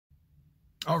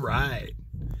All right.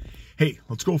 Hey,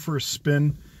 let's go for a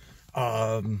spin. Go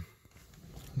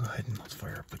ahead and let's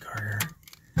fire up the car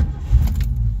here.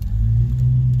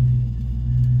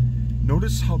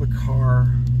 Notice how the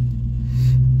car...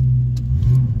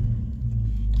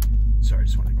 Sorry, I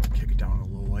just want to kick it down a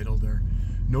little idle there.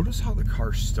 Notice how the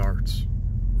car starts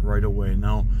right away.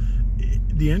 Now,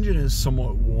 the engine is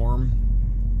somewhat warm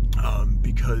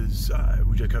because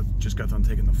we just got done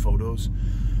taking the photos,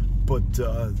 but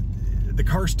the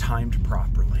car's timed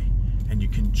properly, and you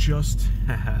can just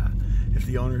if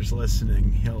the owner's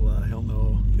listening, he'll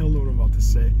know what I'm about to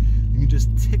say. You can just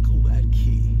tickle that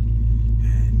key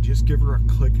and just give her a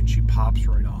click and she pops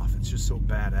right off. It's just so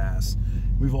badass.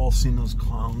 We've all seen those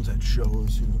clowns at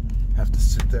shows who have to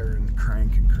sit there and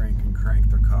crank and crank and crank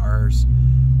their cars.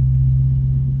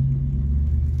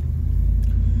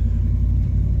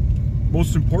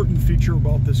 Most important feature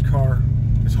about this car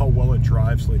is how well it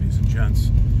drives, ladies and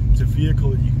gents. It's a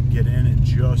vehicle that you can get in and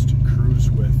just cruise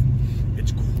with.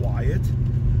 It's quiet.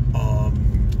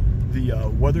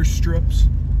 The weather strips,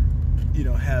 you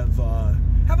know, have a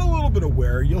little bit of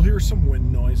wear. You'll hear some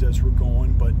wind noise as we're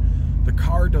going, but the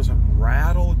car doesn't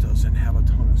rattle. It doesn't have a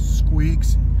ton of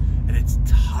squeaks, and it's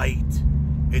tight.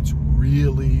 It's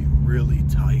really, really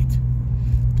tight.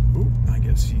 Ooh, I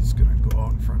guess he's gonna go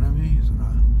out in front of me. He's in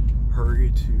a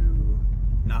hurry to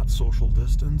not social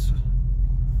distance.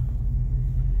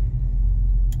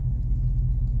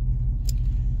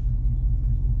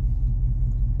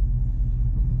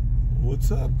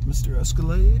 What's up, Mr.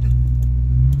 Escalade?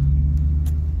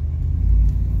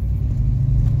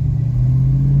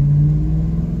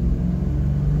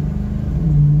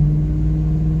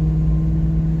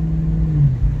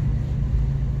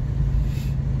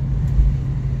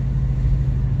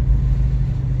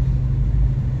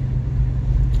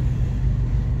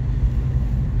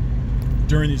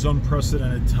 During these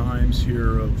unprecedented times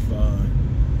here of,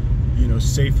 you know,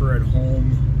 safer at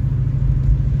home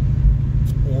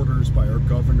orders by our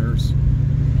governors,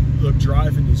 look,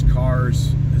 driving these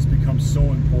cars has become so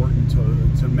important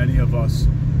to many of us,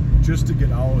 just to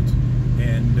get out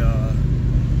and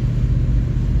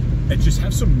just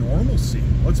have some normalcy.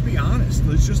 Let's be honest,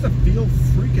 it's just to feel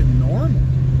freaking normal.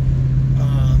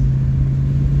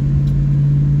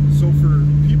 So for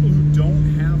people who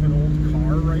don't have an old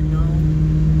car right now,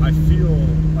 I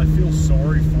feel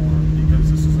sorry for them, because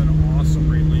this is an awesome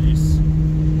release.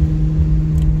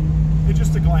 And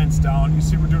just to glance down, you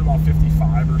see we're doing about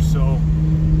 55 or so.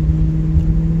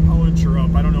 I'll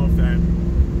interrupt. I don't know if that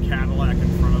Cadillac in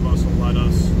front of us will let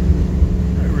us.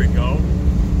 There we go.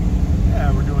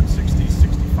 Yeah, we're doing 60,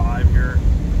 65 here.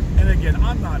 And again,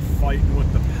 I'm not fighting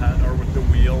with the pen or with the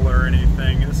wheel or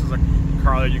anything. This is a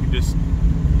car that you can just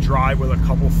drive with a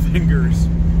couple fingers.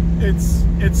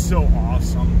 It's so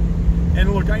awesome.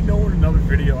 And look, I know in another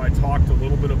video I talked a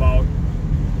little bit about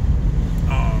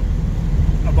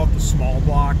the small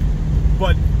block,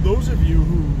 but those of you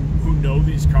who know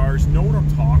these cars know what I'm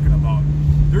talking about.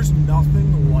 There's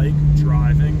nothing like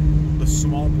driving the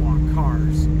small block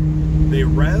cars. They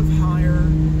rev higher,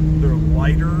 they're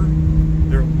lighter,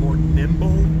 they're more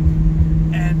nimble,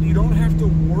 and you don't have to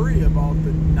worry about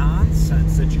the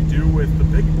nonsense that you do with the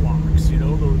big blocks. You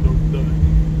know, the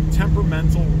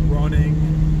temperamental running.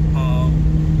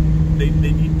 They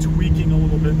need tweaking a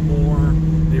little bit more.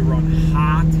 They run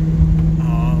hot.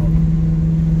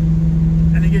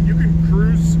 And again, you can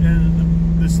cruise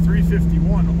in this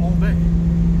 351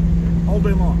 all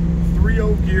day long.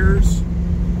 3.0 gears.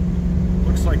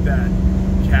 Looks like that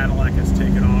Cadillac has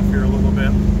taken off here a little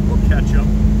bit. We'll catch them.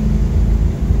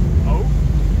 Oh,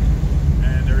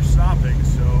 and they're stopping,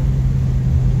 so.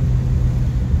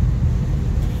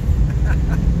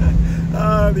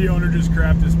 The owner just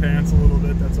crapped his pants a little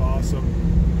bit. That's awesome.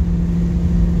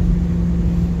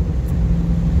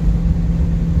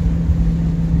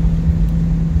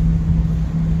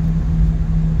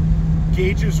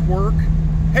 Gauges work.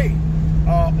 Hey,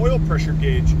 oil pressure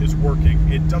gauge is working.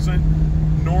 It doesn't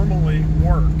normally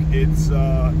work. It's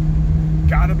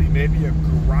got to be maybe a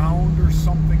ground or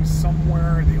something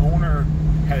somewhere. The owner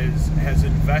has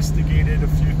investigated a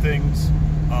few things.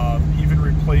 Even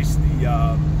replaced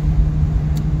the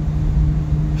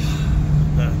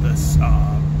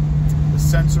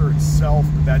sensor itself,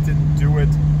 but that didn't do it.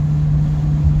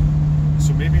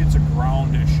 So maybe it's a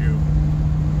ground issue.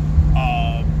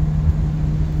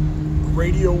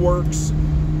 Radio works.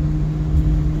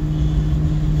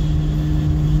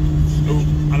 Oh,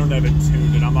 I don't have it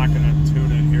tuned, and I'm not going to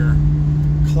tune it here.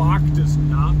 Clock does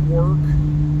not work.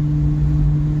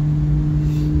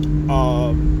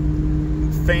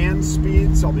 Fan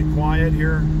speeds, I'll be quiet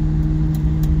here.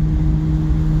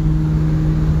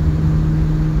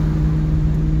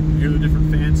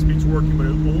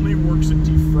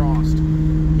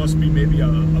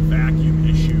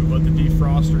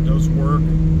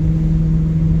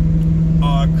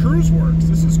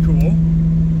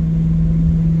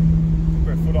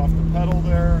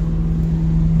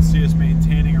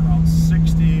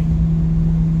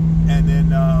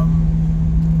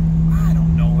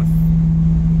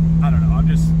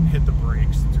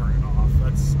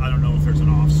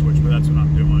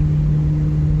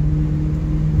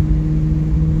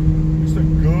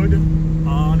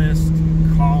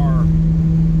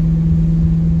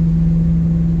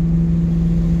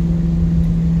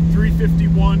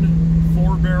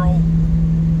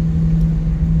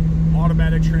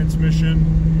 automatic transmission.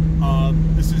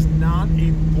 This is not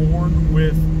a born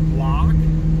with block.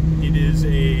 It is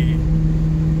a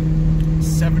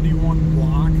 71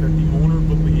 block that the owner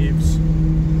believes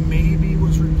maybe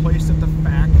was replaced at the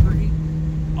factory.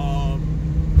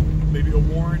 Maybe a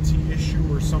warranty issue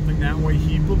or something that way.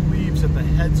 He believes that the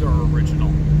heads are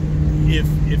original.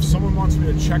 If someone wants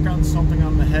me to check on something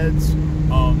on the heads,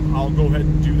 I'll go ahead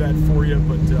and do that for you,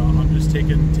 but I'm just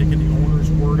taking the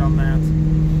owner's word on that.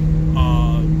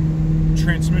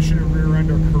 Transmission and rear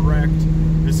end are correct.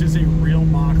 This is a real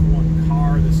Mach 1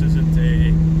 car. This isn't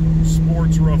a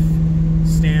sports roof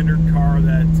standard car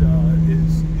that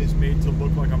is made to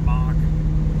look like a Mach.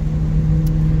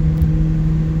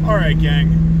 Alright,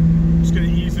 gang. I'm just going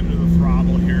to ease into the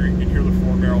throttle here. You can hear the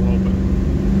floor barrel open.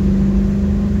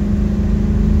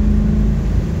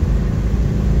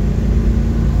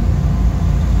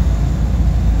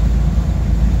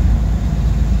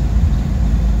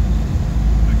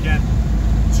 Again,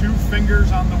 2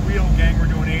 fingers on the wheel, gang. We're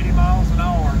doing 80 miles an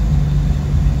hour.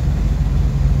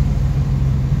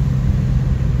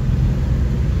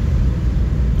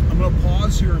 I'm going to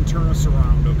pause here and turn us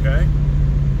around, okay?